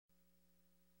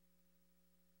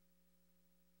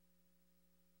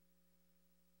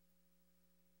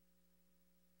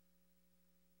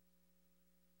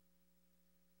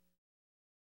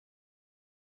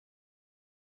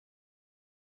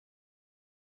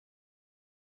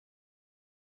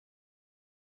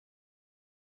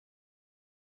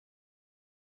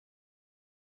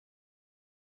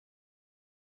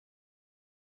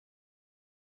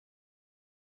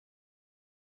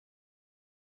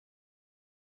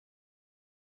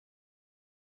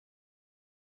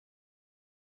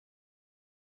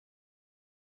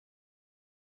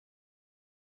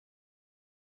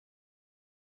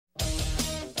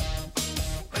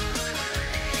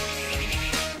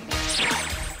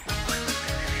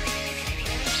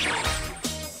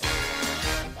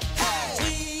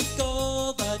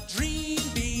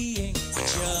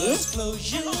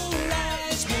close your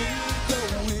eyes, make a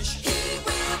wish. He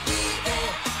will be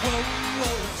there. Whoa,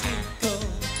 whoa, twinkle,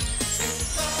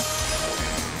 twinkle.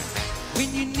 When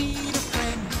you need a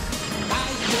friend by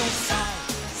your side,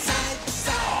 side to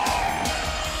side.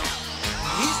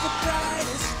 He's the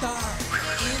brightest star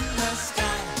in the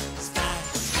sky, sky,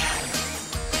 sky.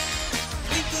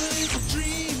 Twinkle is a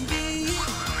dream being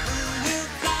who will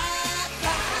fly,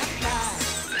 fly, fly.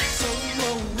 So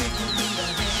we can need a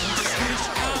hand to switch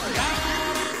out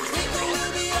loud. Twinkle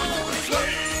will be on his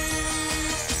way.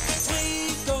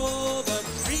 Twinkle, the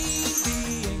dream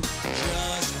being,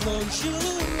 just close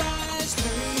your eyes,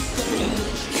 make a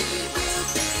wish. He will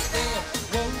be there.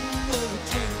 Whoa, whoa,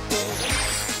 twinkle.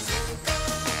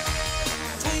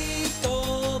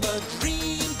 Twinkle, the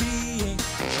dream being,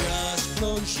 just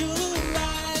close your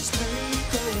eyes,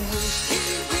 make a wish. He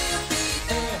will be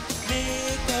there.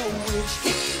 Make a wish.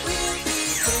 He will be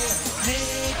there.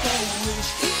 Make a wish.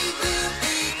 He will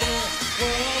be there.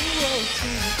 Whoa, whoa,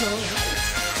 twinkle,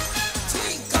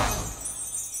 twinkle.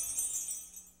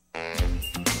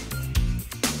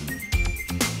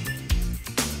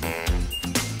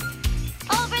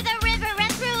 Over the river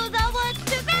and through the woods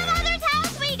to grandmother's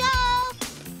house we go.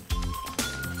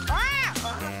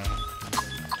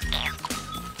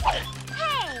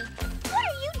 Hey, what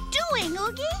are you doing,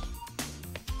 Oogie?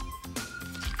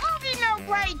 Oogie no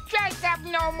play dress up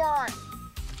no more.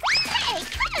 Hey,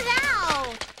 cut it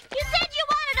out. You said you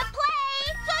wanted to play,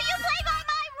 so you play by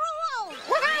my rules.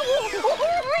 Hey,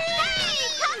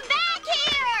 come back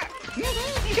here.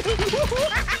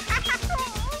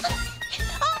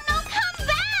 Oh, no, come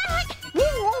back.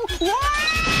 Oogie,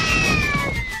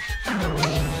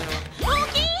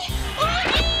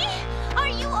 Oogie, are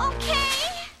you okay?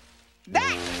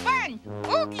 That's fun.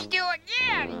 Oogie do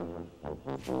again.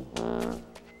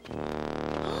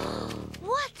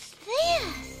 What's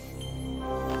this?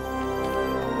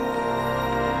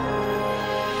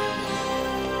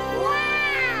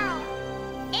 Wow!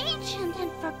 Ancient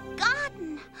and forgotten.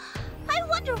 I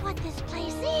wonder what this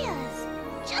place is.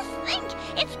 Just think,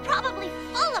 it's probably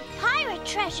full of pirate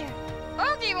treasure.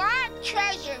 Oogie loves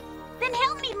treasure. Then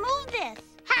help me move this.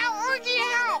 How Oogie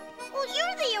help? Well,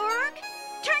 you're the orc.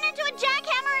 Turn into a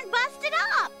jackhammer and bust it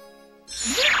up.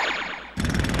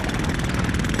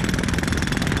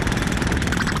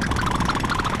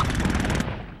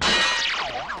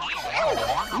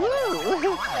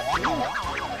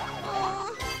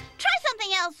 Try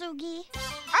something else, Oogie.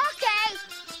 Okay.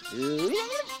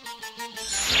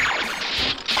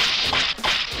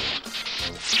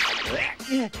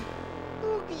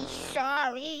 Oogie,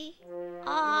 sorry.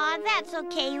 Aw, that's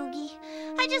okay, Oogie.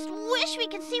 I just wish we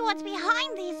could see what's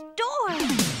behind these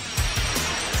doors.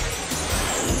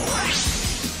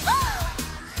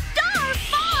 Star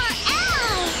far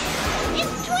out!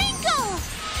 It's Twinkle!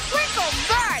 Twinkle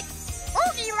good.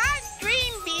 Oogie loves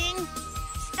dream being.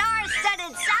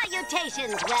 Star-studded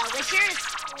salutations, well-wishers.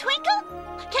 Twinkle,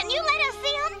 can you let us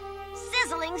see them?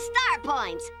 Sizzling star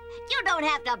points. You don't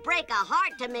have to break a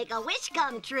heart to make a wish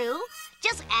come true.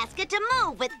 Just ask it to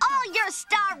move with all your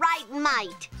star-right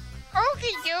might.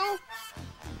 Oogie do.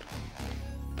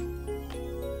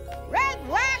 Red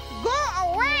Rock, go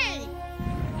away.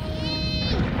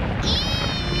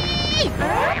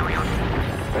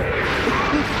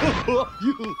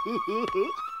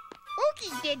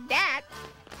 Oogie did that.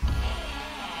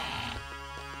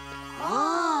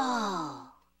 Oh.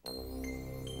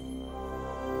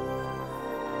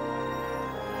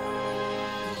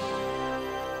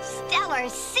 Stellar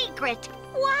secret.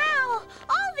 Wow,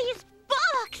 all these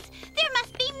books! There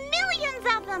must be millions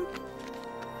of them.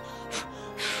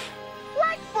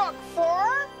 What book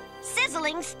for?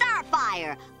 Sizzling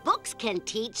starfire. Books can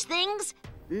teach things,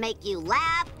 make you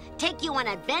laugh, take you on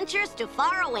adventures to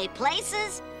faraway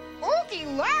places. Oogie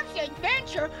loves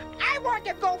adventure. I want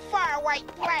to go faraway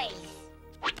place.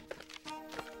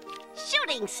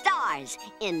 Shooting stars.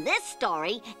 In this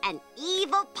story, an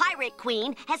evil pirate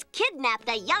queen has kidnapped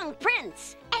a young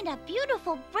prince. And a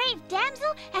beautiful, brave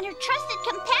damsel and her trusted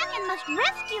companion must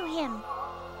rescue him.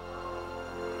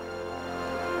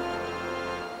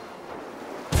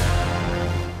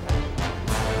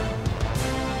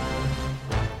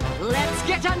 Let's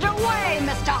get underway,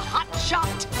 Mr.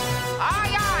 Hotshot.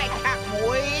 Aye, aye, Captain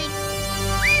Weed.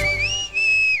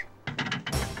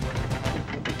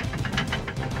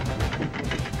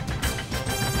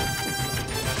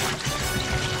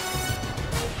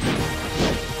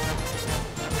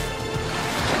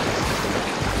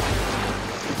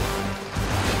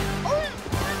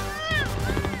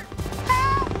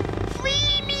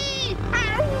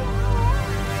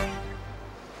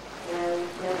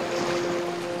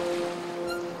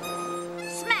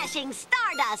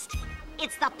 fast.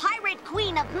 It's the Pirate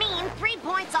Queen of Mean, 3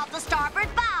 points off the starboard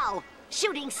bow.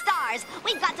 Shooting stars,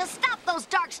 we've got to stop those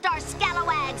Dark Star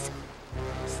scalawags.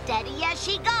 Steady as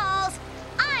she goes.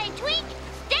 Aye, Twink.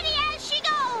 Steady as she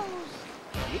goes.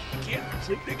 Can't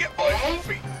seem to get my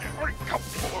feet.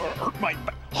 Hurt my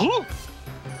back. Huh?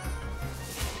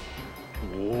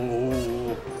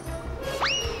 Whoa.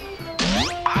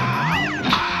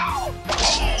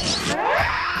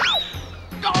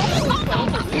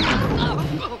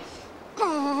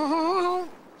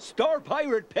 Star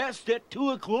Pirate passed at 2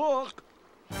 o'clock.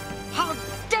 How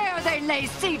dare they lay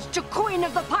siege to Queen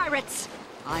of the Pirates!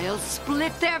 I'll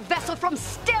split their vessel from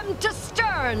stem to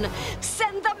stern.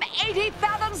 Send them 80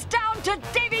 fathoms down to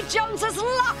Davy Jones's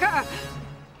locker.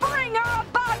 Bring her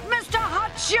about, Mr.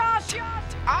 Hotshot!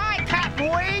 Aye, Captain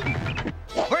Weed.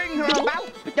 Bring her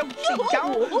about, but don't she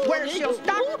go? Where she'll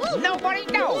stop, nobody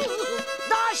knows.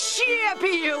 The ship,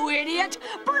 you idiot!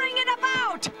 Bring it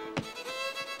about!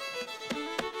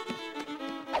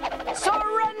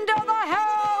 Surrender the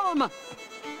helm!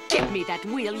 Give me that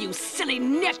wheel, you silly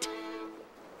nit!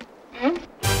 That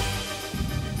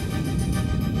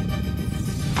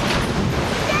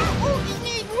Oogie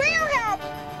needs real help.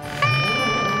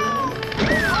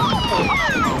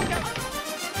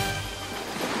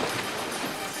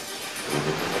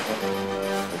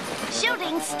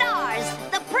 Shooting stars,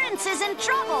 the prince is in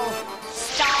trouble.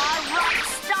 Star, rock,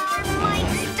 star,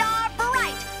 might, star,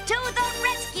 bright, to the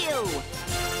rescue.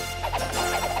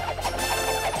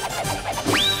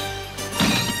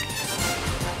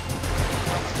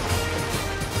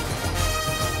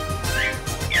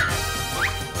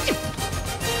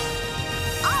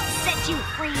 I'll set you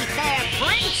free, fair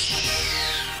prince.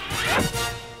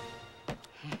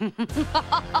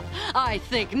 I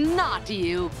think not,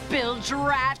 you bilge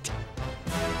rat.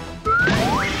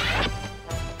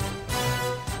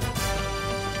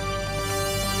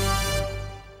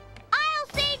 I'll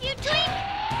save you, Twink.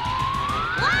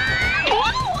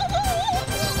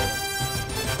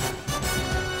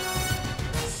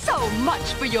 So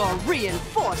much for your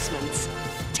reinforcements.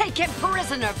 Take him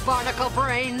prisoner, barnacle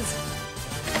brains.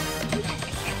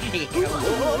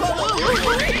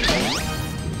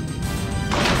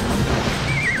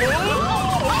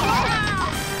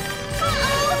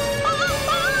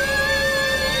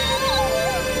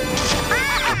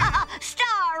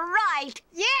 Star right.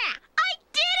 Yeah. I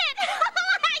did it!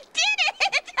 I did it!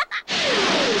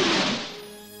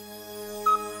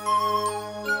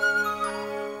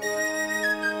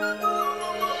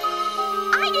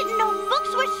 I didn't know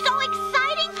books were so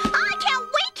exciting. I can't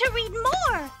wait to read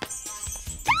more.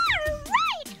 Star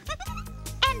right!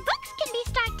 And books can be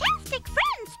startastic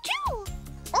friends, too.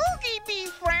 Oogie be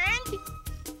friend.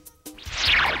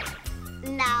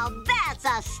 Now that's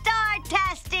a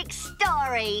startastic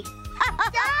story.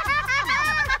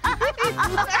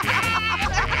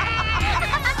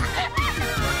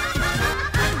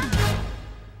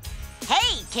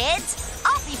 Hey, kids,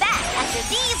 I'll be back after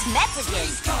these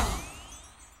messages.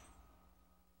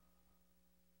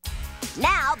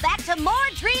 Now back to more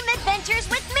dream adventures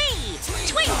with me,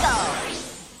 Twinkle.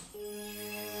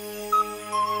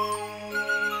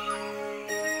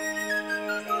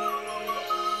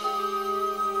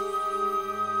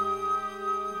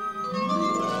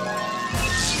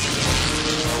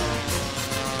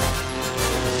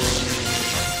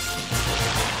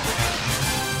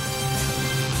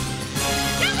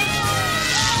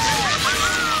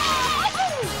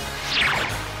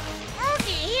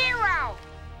 Oogie hero.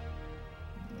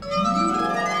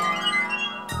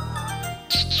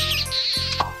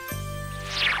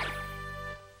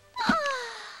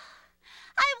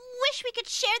 I wish we could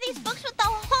share these books with the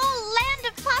whole land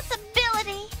of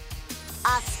possibility.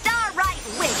 A star-right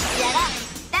wish, Jetta.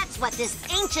 That's what this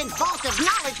ancient vault of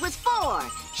knowledge was for.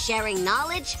 Sharing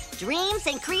knowledge, dreams,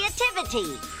 and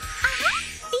creativity.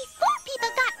 Before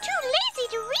people got too lazy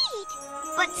to read.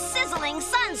 But sizzling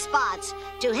sunspots.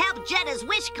 To help Jetta's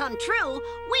wish come true,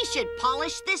 we should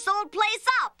polish this old place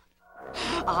up.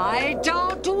 I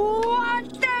don't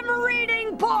want them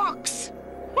reading books!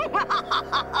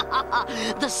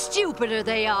 The stupider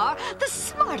they are, the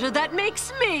smarter that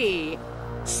makes me.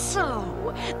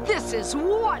 So, this is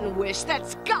one wish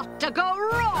that's got to go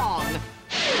wrong.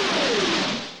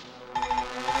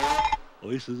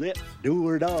 This is it. Do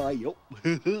or die. Yup.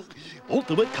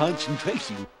 Ultimate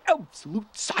concentration. Absolute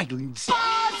silence.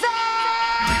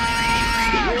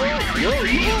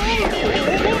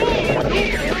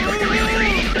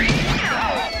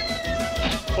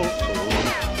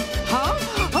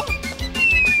 Huh?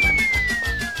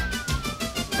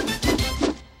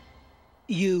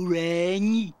 You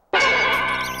rang?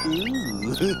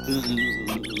 Ooh.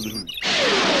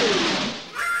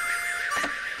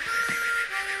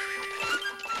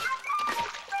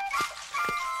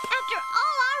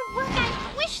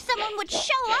 someone would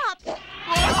show up.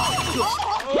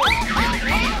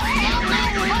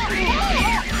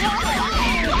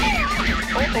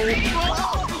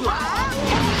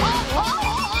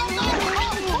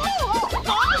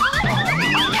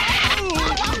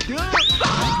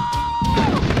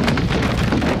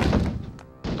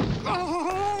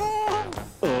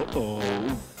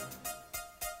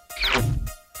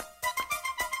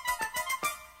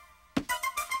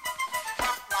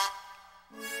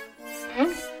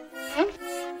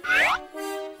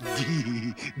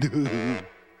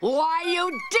 Why, you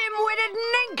dim-witted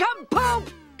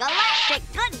nincompoop! Galactic,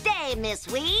 good day, Miss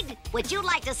Weed. Would you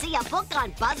like to see a book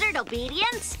on buzzard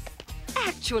obedience?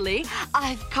 Actually,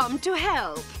 I've come to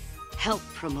help. Help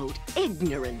promote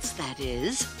ignorance, that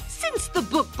is. Since the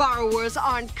book borrowers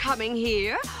aren't coming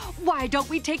here, why don't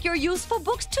we take your useful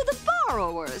books to the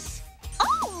borrowers?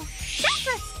 Oh, that's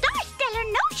a star-stellar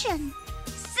notion.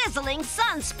 Sizzling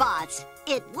sunspots.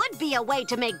 It would be a way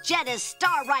to make Jetta's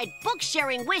star-right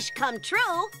book-sharing wish come true.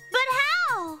 But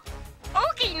how?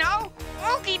 Ookie no.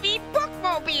 Ookie be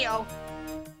bookmobile.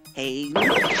 Hey.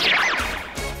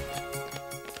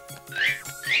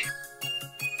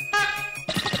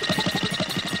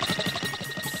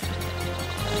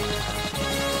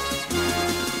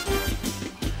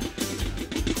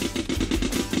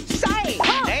 Say,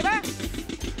 neighbor.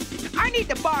 I need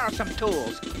to borrow some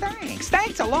tools.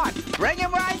 Thanks a lot. Bring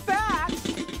him right back.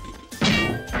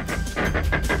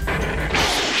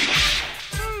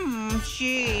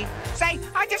 Gee. Say,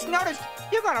 I just noticed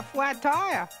you got a flat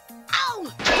tire. Ow!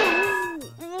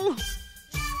 Books!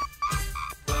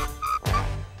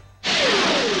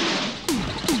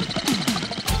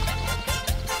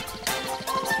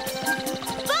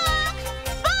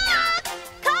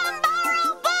 Come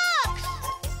borrow books!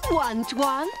 Want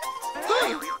one?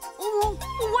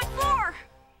 What for?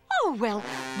 Oh, well,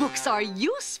 books are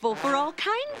useful for all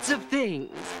kinds of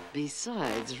things,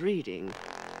 besides reading.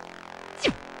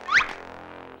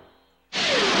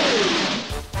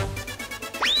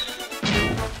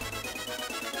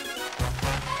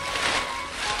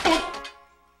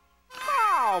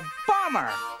 Oh,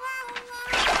 bummer.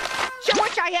 Sure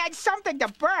wish I had something to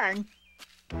burn.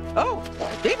 Oh,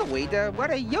 Diva Weed, what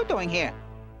are you doing here?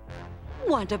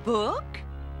 Want a book?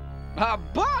 A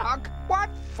book? What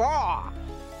for?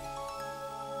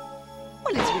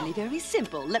 Well, it's really very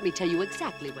simple. Let me tell you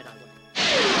exactly what I want.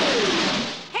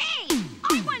 Hey,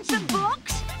 I want some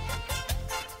books.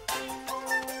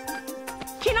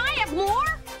 Can I have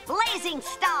more? Blazing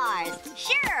stars,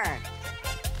 sure.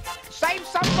 Save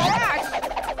some for us.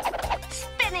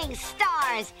 Spinning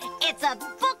stars. It's a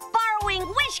book-borrowing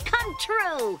wish come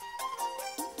true.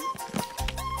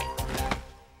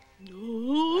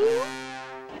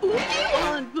 Ookie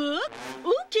want book?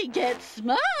 Ookie get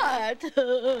smart.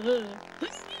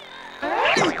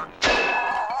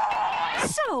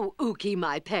 So, Ookie,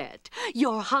 my pet,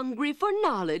 you're hungry for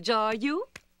knowledge, are you?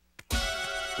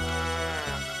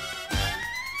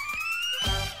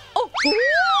 Oh!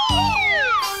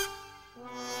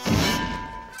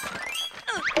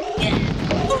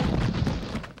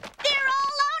 They're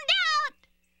all loaned out.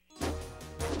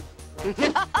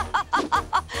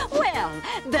 Well,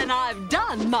 then I've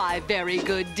done my very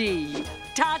good deed.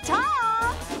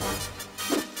 Ta-ta!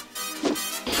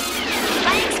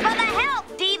 Thanks for the help,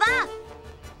 Diva.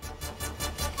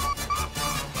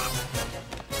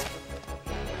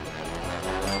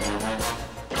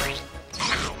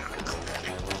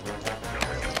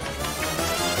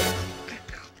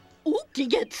 Ookie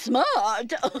get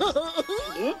smart.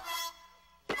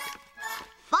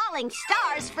 Falling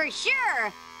stars for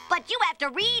sure. But you have to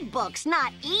read books,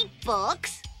 not eat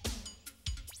books.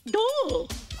 Oh.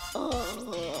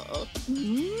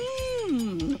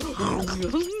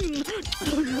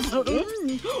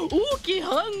 Ookie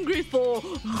hungry for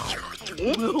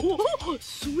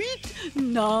sweet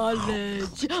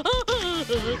knowledge.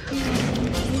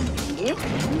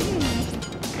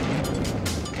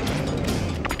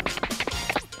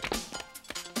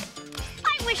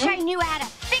 I wish I knew how to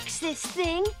fix this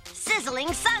thing. Sizzling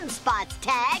sunspots,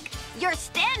 Tag. You're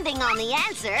standing on the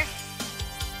answer.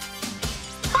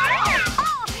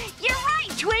 Oh, you're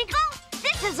right, Twinkle.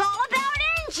 This is all about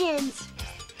engines.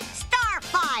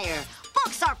 Starfire.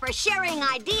 Books are for sharing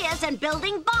ideas and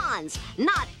building bonds,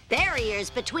 not barriers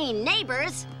between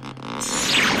neighbors.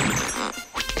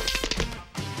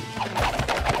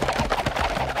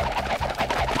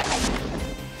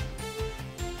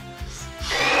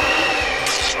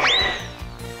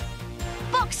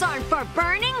 Books aren't for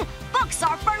burning. Books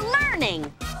are for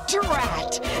learning.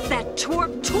 Drat! That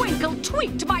twerp Twinkle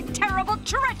tweaked my terrible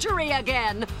treachery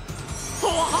again.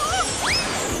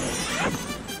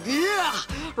 Yeah,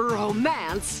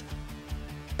 Romance?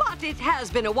 But it has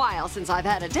been a while since I've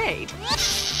had a date.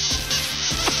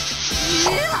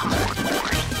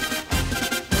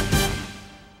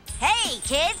 Hey,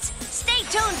 kids! Stay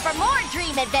tuned for more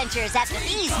dream adventures after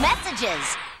these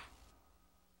messages.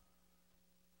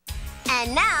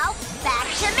 And now, back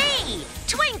to me,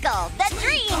 Twinkle, the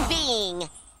dream being.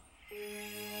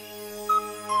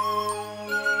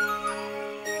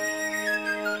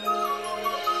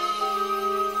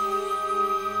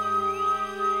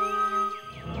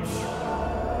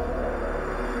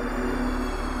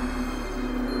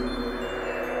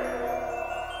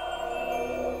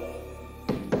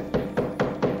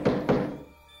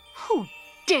 Who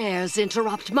dares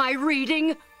interrupt my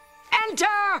reading?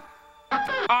 Enter!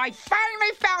 I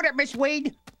finally found it, Miss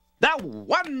Weed. The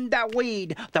Wonder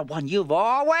Weed. The one you've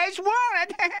always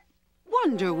wanted.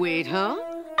 Wonder Weed, huh?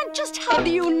 And just how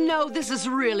do you know this is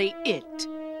really it?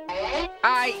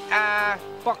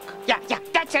 Book. Yeah,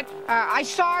 that's it. I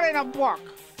saw it in a book.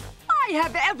 I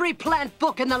have every plant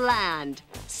book in the land,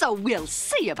 so we'll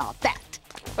see about that.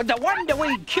 The Wonder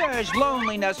Weed cures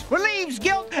loneliness, relieves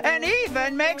guilt, and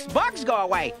even makes bugs go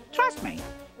away. Trust me.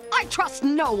 I trust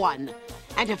no one.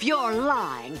 And if you're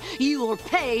lying, you'll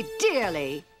pay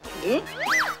dearly.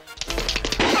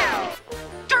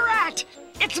 Drat!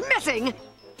 It's missing!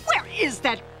 Where is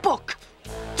that book?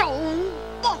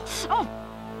 Oh.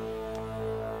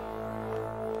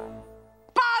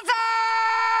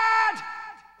 Buzzard!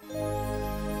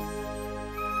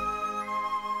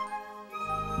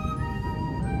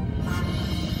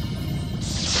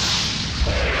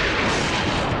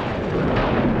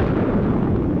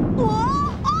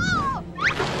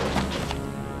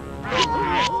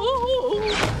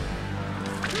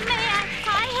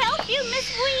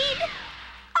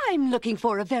 I'm looking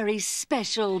for a very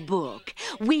special book.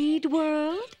 Weed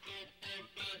World?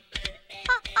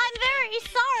 I'm very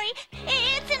sorry.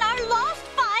 It's in our lost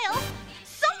file.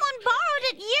 Someone borrowed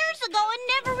it years ago and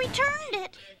never returned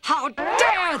it. How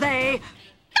dare they!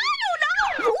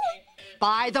 No!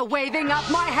 By the waving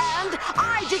of my hand,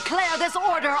 I declare this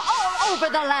order all over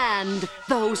the land.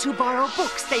 Those who borrow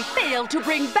books they fail to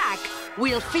bring back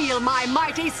will feel my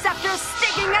mighty scepter's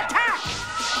stinging attack.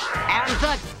 And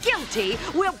the guilty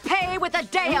will pay with a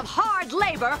day of hard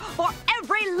labor for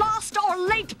every lost or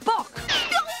late book.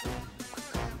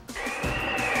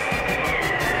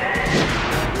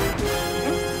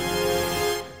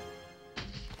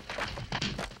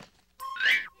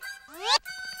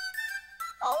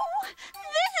 Oh,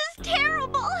 this is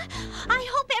terrible. I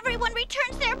hope everyone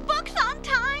returns their books on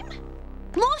time.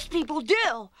 Most people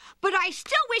do, but I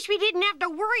still wish we didn't have to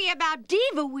worry about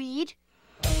Diva Weed.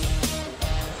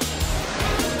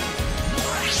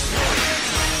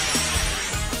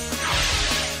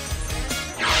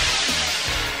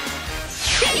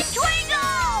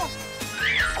 Twinkle!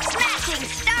 Smashing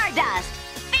stardust!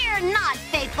 Fear not,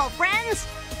 faithful friends!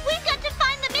 We've got to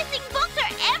find the missing books or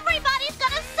everybody's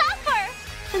gonna suffer.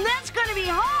 And that's gonna be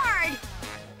hard!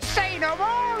 Say no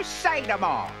more, say no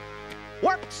more.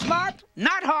 Work smart,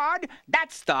 not hard.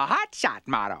 That's the hot shot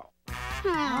motto.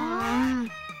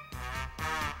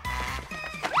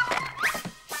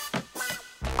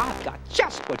 I've got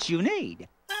just what you need.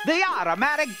 The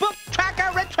automatic book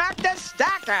tracker retractor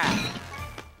stacker.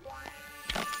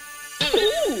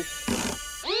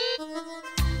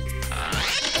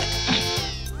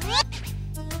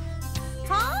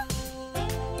 Huh?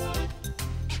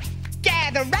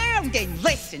 Gather round and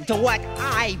listen to what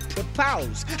I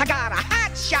propose. I got a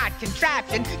hot shot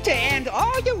contraption to end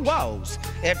all your woes.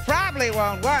 It probably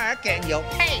won't work and you'll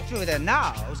pay through the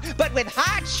nose. But with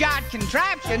hot shot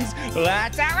contraptions,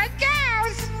 that's how it goes.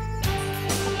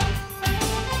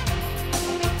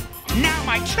 Now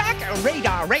my tracker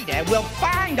radar will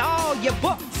find all your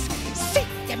books. Seek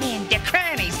them in the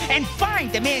crannies and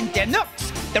find them in the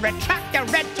nooks. The retractor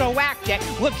retroactor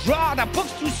will draw the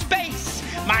books through space.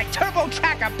 My turbo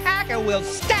tracker packer will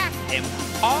stack them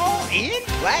all in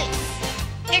place.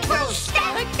 It will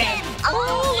stack them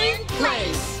all in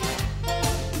place.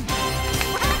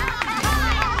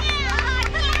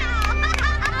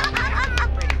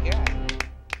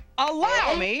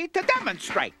 Allow me to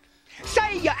demonstrate.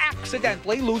 Say you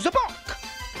accidentally lose a book.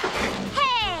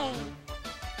 Hey!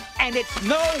 And it's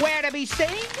nowhere to be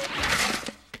seen.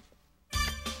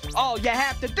 All you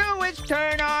have to do is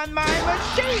turn on my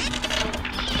machine.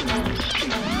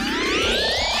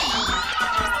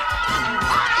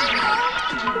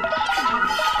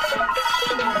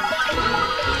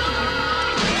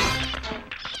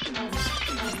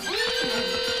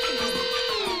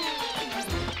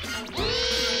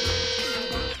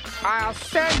 I'll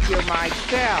send you my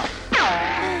cell.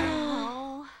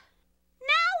 Oh.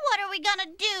 Now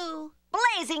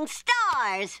rising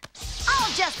stars.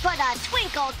 I'll just put a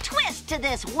twinkle twist to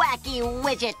this wacky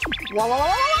widget. Whoa, whoa, whoa,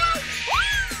 whoa, whoa.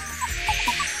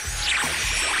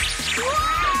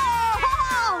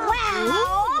 Wow!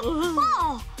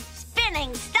 Whoa!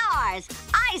 Spinning stars.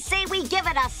 I say we give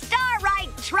it a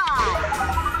star-right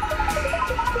try.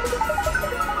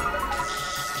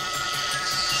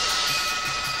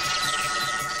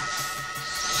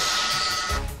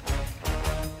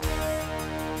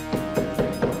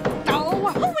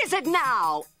 Who is it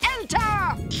now? Enter!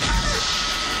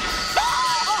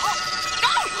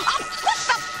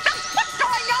 What's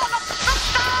going on?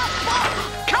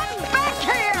 Come back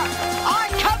here! I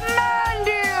command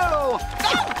you!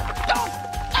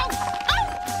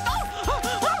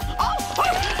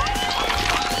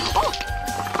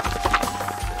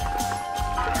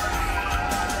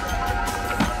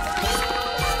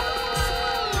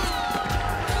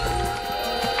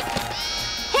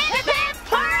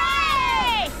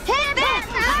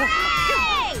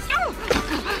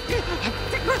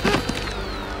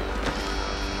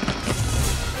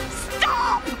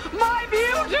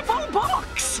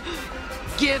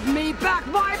 Give me back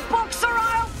my books or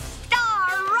I'll...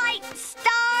 Star-right,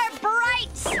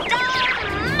 star-bright,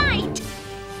 star-might!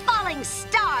 Falling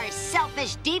stars,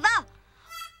 selfish diva!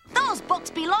 Those books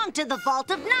belong to the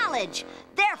Vault of Knowledge.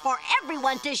 They're for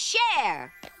everyone to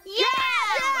share. Yeah!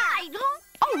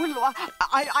 Oh, well,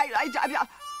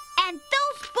 And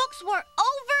those books were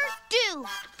overdue.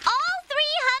 All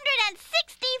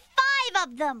 365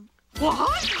 of them.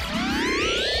 What?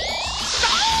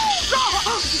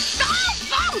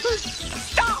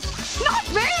 Stop! Not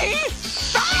me!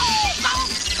 Stop!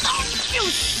 You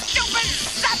stupid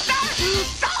scepter! This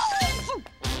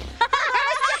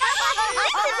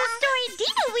is a story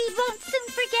Diva Weed won't soon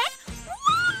forget.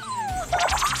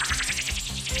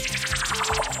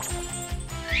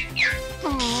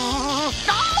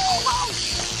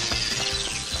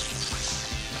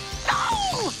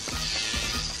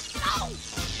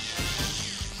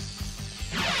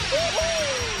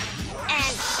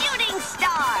 And shooting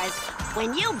stars!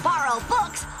 When you borrow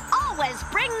books, always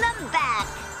bring them back.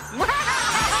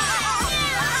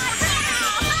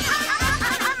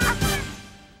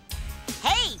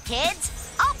 Hey, kids!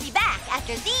 I'll be back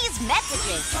after these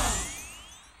messages.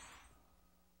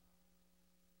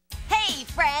 Hey,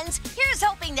 friends! Here's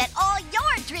hoping that all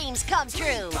your dreams come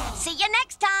true. See you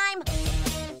next time!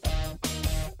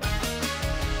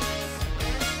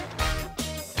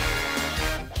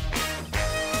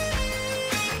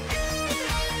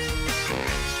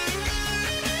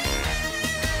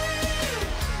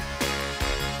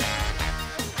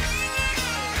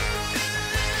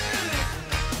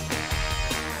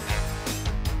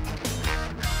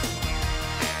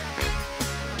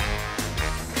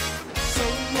 So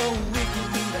low, if you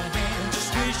need a hand,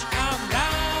 just wish out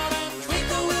loud, and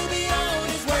Twinkle will be on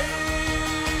his way.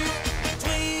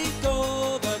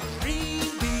 Twinkle, the green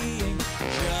being,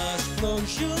 just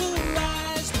flows you